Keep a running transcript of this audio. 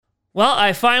Well,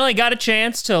 I finally got a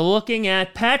chance to looking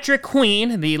at Patrick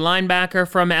Queen, the linebacker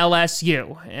from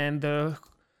LSU. And the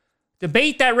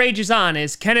debate that rages on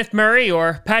is Kenneth Murray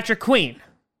or Patrick Queen.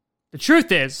 The truth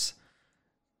is,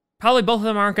 probably both of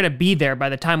them aren't going to be there by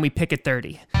the time we pick at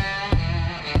 30.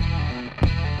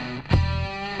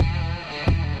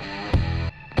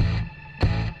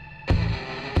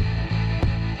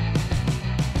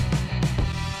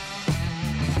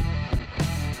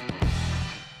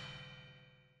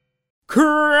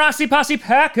 Crossy Posse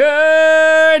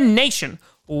Packer Nation.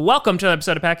 Welcome to an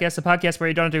episode of Packcast, the podcast where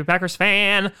you don't have to be a Packers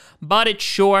fan, but it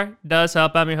sure does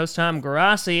help. I'm your host, Tom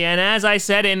Grassi, and as I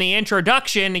said in the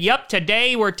introduction,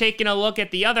 today we're taking a look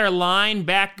at the other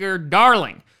linebacker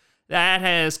darling that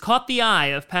has caught the eye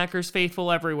of Packers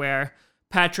faithful everywhere,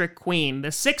 Patrick Queen, the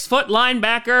 6-foot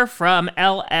linebacker from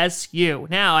LSU.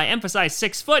 Now, I emphasize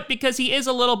 6 foot because he is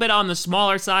a little bit on the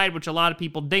smaller side, which a lot of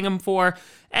people ding him for,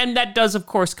 and that does, of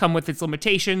course, come with its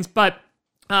limitations, but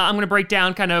I'm going to break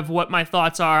down kind of what my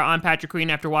thoughts are on Patrick Queen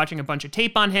after watching a bunch of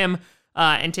tape on him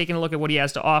and taking a look at what he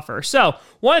has to offer. So,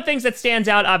 one of the things that stands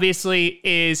out, obviously,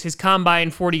 is his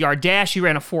combine 40-yard dash. He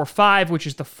ran a 4.5, which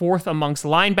is the fourth amongst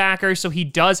linebackers, so he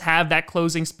does have that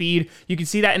closing speed. You can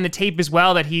see that in the tape as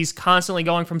well, that he's constantly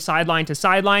going from sideline to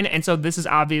sideline, and so this is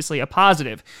obviously a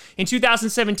positive. In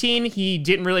 2017, he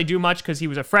didn't really do much because he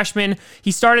was a freshman.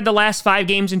 He started the last 5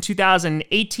 games in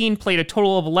 2018, played a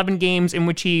total of 11 games in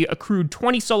which he accrued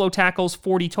 20 solo tackles,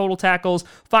 40 total tackles,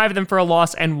 5 of them for a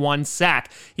loss, and 1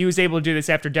 sack. He was able to do this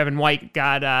after Devin White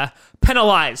got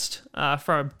penalized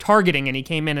for targeting, and he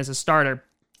came in as a starter.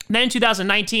 Then in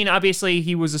 2019, obviously,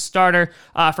 he was a starter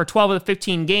for 12 of the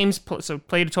 15 games, so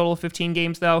played a total of 15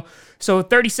 games, though. So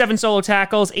 37 solo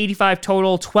tackles, 85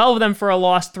 total, 12 of them for a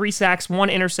loss, 3 sacks,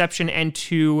 1 interception, and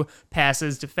 2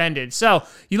 passes defended. So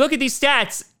you look at these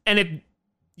stats, and if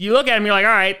you look at them, you're like,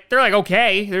 all right, they're like,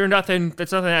 okay, there's nothing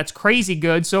that's crazy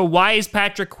good, so why is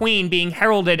Patrick Queen being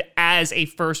heralded as a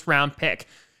first-round pick?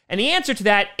 And the answer to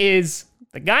that is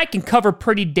the guy can cover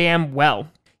pretty damn well.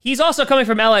 He's also coming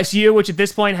from LSU, which at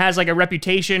this point has like a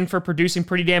reputation for producing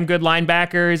pretty damn good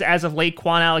linebackers. As of late,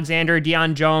 Quan Alexander,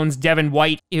 Deion Jones, Devin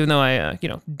White, even though I,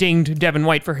 dinged Devin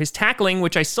White for his tackling,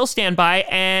 which I still stand by.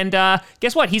 And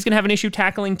guess what? He's going to have an issue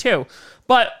tackling too.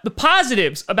 But the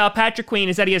positives about Patrick Queen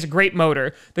is that he has a great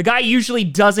motor. The guy usually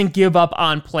doesn't give up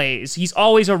on plays. He's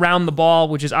always around the ball,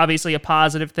 which is obviously a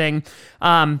positive thing.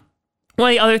 One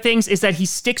of the other things is that he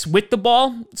sticks with the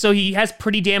ball, so he has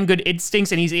pretty damn good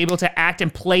instincts, and he's able to act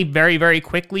and play very, very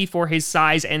quickly for his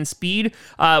size and speed,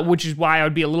 which is why I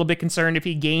would be a little bit concerned if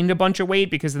he gained a bunch of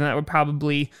weight, because then that would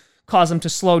probably cause him to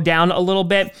slow down a little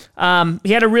bit.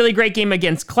 He had a really great game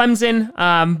against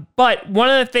Clemson, but one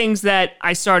of the things that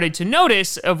I started to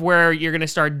notice of where you're going to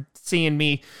start seeing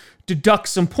me deduct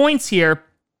some points here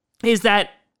is that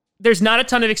there's not a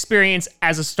ton of experience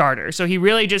as a starter. So he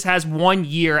really just has 1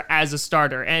 year as a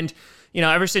starter. And,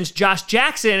 ever since Josh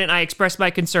Jackson, and I expressed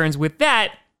my concerns with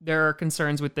that, there are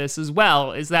concerns with this as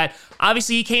well, is that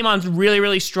obviously he came on really,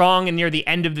 really strong and near the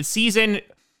end of the season.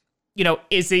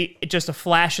 Is he just a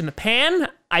flash in the pan?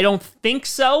 I don't think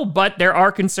so, but there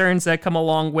are concerns that come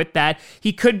along with that.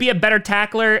 He could be a better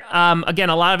tackler.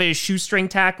 Again, a lot of it is shoestring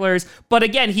tacklers, but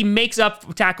again, he makes up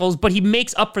for tackles, but he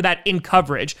makes up for that in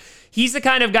coverage. He's the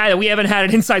kind of guy that we haven't had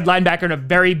an inside linebacker in a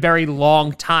very, very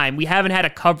long time. We haven't had a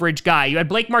coverage guy. You had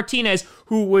Blake Martinez,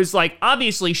 who was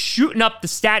obviously shooting up the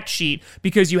stat sheet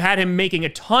because you had him making a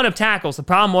ton of tackles. The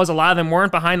problem was a lot of them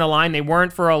weren't behind the line. They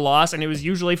weren't for a loss, and it was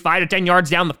usually 5 to 10 yards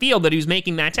down the field that he was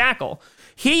making that tackle.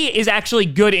 He is actually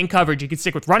good in coverage. He can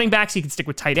stick with running backs. He can stick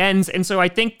with tight ends. And so I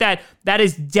think that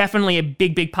is definitely a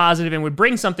big, big positive and would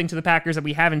bring something to the Packers that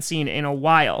we haven't seen in a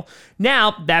while.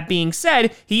 Now, that being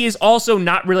said, he is also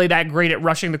not really that great at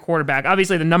rushing the quarterback.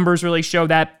 Obviously, the numbers really show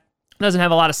that. Doesn't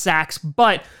have a lot of sacks,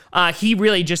 but he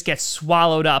really just gets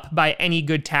swallowed up by any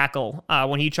good tackle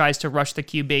when he tries to rush the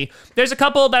QB. There's a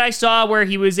couple that I saw where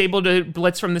he was able to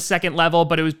blitz from the second level,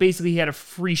 but it was basically he had a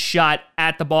free shot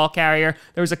at the ball carrier.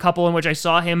 There was a couple in which I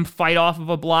saw him fight off of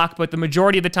a block, but the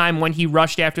majority of the time when he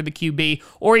rushed after the QB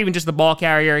or even just the ball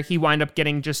carrier, he wound up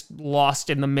getting just lost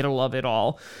in the middle of it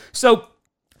all. So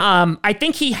I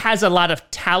think he has a lot of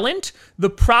talent.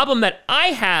 The problem that I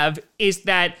have is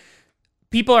that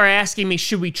people are asking me,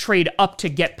 should we trade up to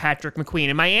get Patrick McQueen?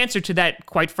 And my answer to that,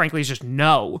 quite frankly, is just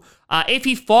no. If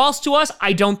he falls to us,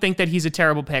 I don't think that he's a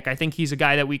terrible pick. I think he's a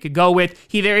guy that we could go with.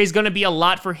 There is going to be a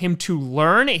lot for him to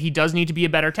learn. He does need to be a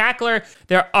better tackler.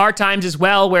 There are times as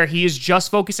well where he is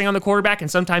just focusing on the quarterback, and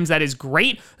sometimes that is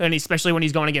great, and especially when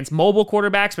he's going against mobile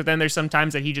quarterbacks, but then there's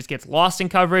sometimes that he just gets lost in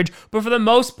coverage. But for the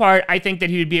most part, I think that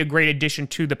he would be a great addition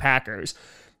to the Packers.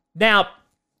 Now,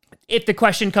 if the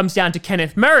question comes down to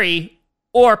Kenneth Murray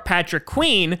or Patrick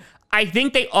Queen, I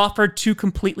think they offer two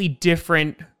completely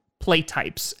different play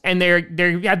types, and they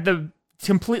have the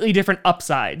completely different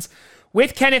upsides.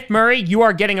 With Kenneth Murray, you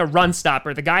are getting a run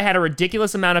stopper. The guy had a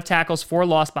ridiculous amount of tackles for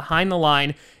loss behind the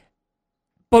line,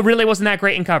 but really wasn't that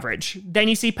great in coverage. Then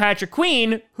you see Patrick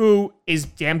Queen, who is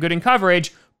damn good in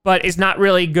coverage, but is not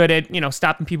really good at,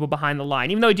 stopping people behind the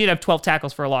line, even though he did have 12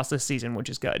 tackles for a loss this season, which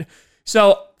is good.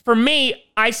 So for me,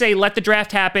 I say let the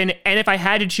draft happen, and if I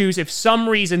had to choose, if some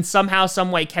reason, somehow,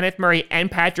 some way, Kenneth Murray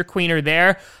and Patrick Queen are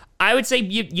there, I would say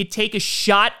you take a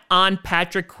shot on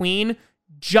Patrick Queen,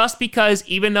 just because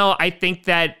even though I think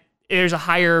that there's a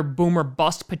higher boom or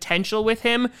bust potential with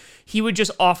him, he would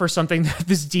just offer something that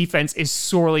this defense is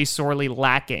sorely, sorely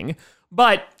lacking.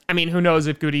 But, I mean, who knows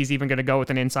if Goody's even going to go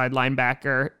with an inside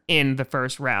linebacker in the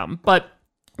first round. But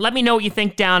let me know what you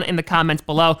think down in the comments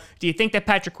below. Do you think that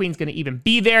Patrick Queen's going to even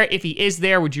be there? If he is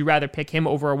there, would you rather pick him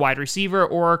over a wide receiver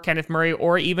or Kenneth Murray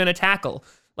or even a tackle?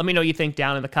 Let me know what you think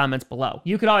down in the comments below.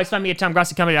 You can always find me at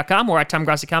TomGrassiComedy.com or at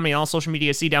TomGrassiComedy on all social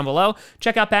media. See down below.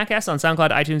 Check out podcasts on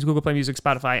SoundCloud, iTunes, Google Play Music,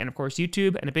 Spotify, and of course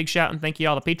YouTube. And a big shout and thank you to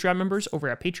all the Patreon members over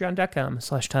at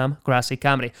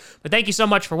patreon.com/TomGrassiComedy. But thank you so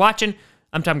much for watching.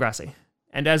 I'm Tom Grassi.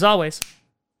 And as always,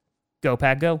 go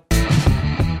Pack Go.